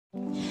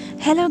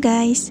Hello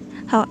guys,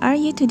 how are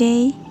you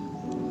today?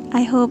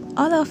 I hope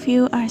all of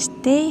you are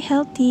stay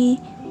healthy,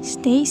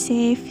 stay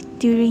safe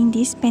during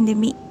this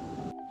pandemic.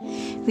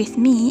 With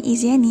me,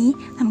 Iziani,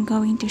 I'm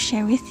going to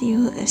share with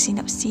you a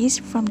synopsis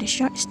from the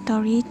short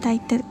story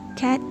titled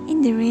Cat in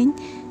the Rain,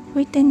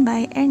 written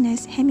by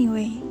Ernest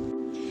Hemingway.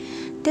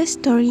 The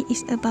story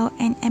is about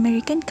an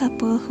American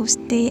couple who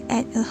stay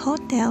at a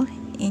hotel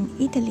in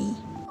Italy.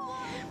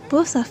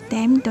 Both of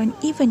them don't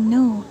even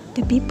know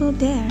the people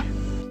there.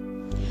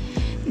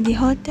 The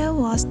hotel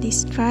was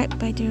described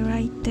by the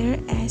writer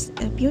as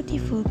a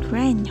beautiful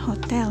grand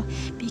hotel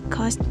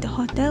because the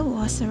hotel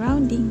was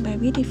surrounded by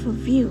beautiful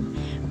view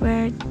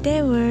where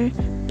there were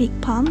big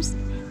palms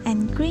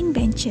and green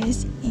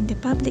benches in the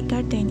public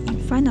garden in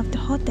front of the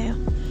hotel.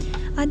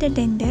 Other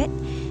than that,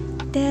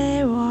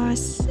 there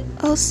was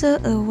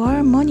also a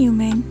war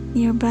monument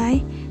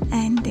nearby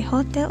and the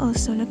hotel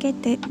also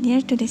located near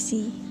to the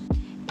sea.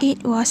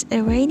 It was a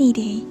rainy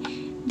day.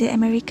 The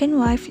American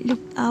wife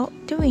looked out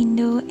the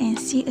window and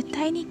see a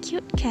tiny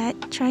cute cat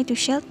try to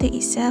shelter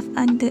itself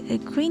under a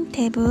green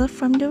table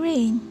from the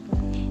rain.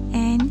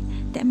 And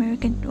the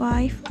American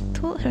wife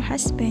told her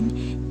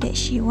husband that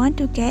she wanted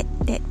to get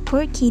that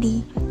poor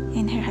kitty,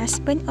 and her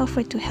husband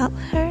offered to help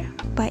her,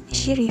 but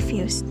she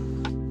refused.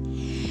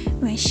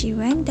 When she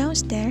went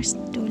downstairs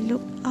to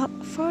look up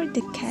for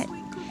the cat,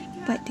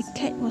 but the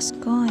cat was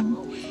gone,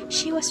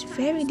 she was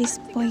very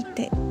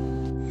disappointed.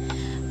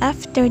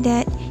 After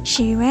that,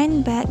 she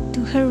went back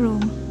to her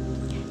room.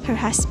 Her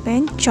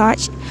husband,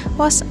 George,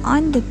 was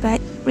on the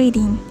bed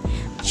reading.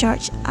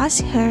 George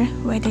asked her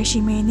whether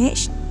she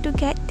managed to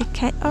get the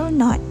cat or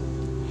not.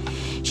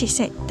 She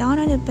sat down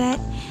on the bed.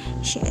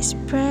 She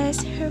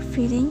expressed her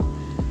feeling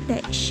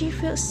that she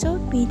felt so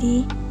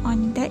pity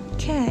on that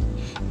cat.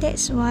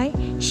 That's why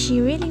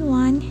she really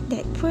wanted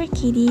that poor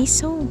kitty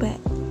so bad.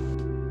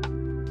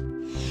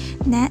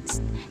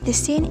 Next, the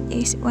scene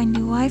is when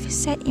the wife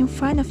sat in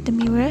front of the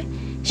mirror.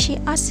 She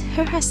asked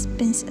her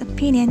husband's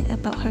opinion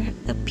about her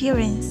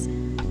appearance.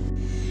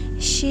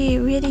 She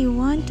really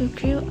wanted to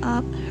grow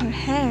up her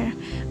hair,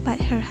 but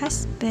her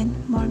husband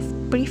more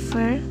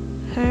preferred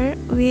her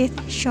with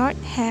short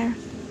hair.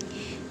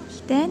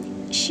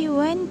 Then she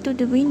went to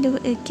the window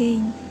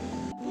again,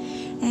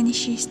 and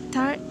she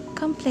started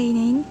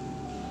complaining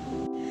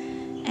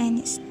and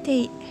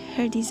stated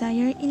her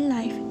desire in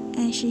life,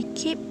 and she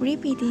kept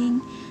repeating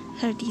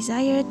her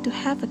desire to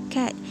have a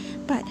cat,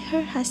 but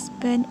her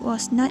husband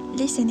was not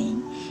listening.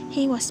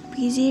 He was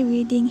busy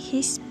reading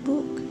his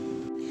book.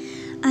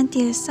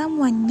 Until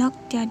someone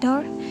knocked their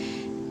door.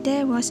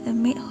 There was a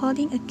maid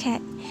holding a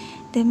cat.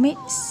 The maid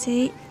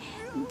said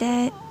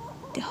that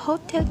the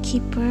hotel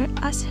keeper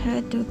asked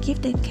her to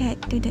give the cat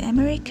to the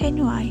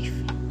American wife.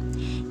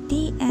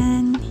 The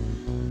end.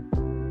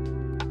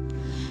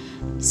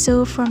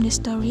 So from the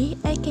story,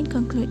 I can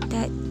conclude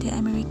that the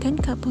American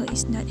couple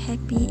is not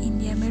happy in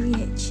their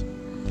marriage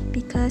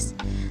because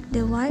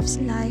the wife's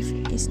life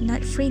is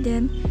not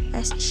freedom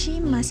as she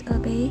must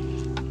obey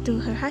to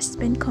her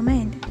husband's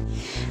command.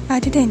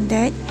 Other than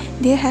that,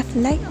 they have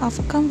lack of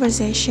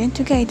conversation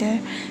together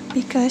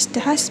because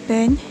the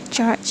husband,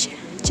 George,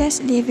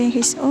 just living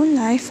his own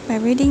life by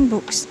reading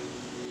books.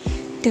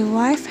 The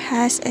wife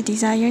has a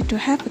desire to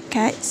have a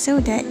cat so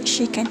that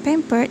she can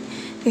pamper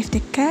with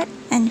the cat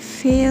and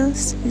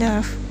feels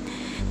love.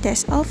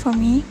 That's all for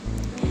me.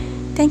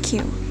 Thank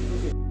you.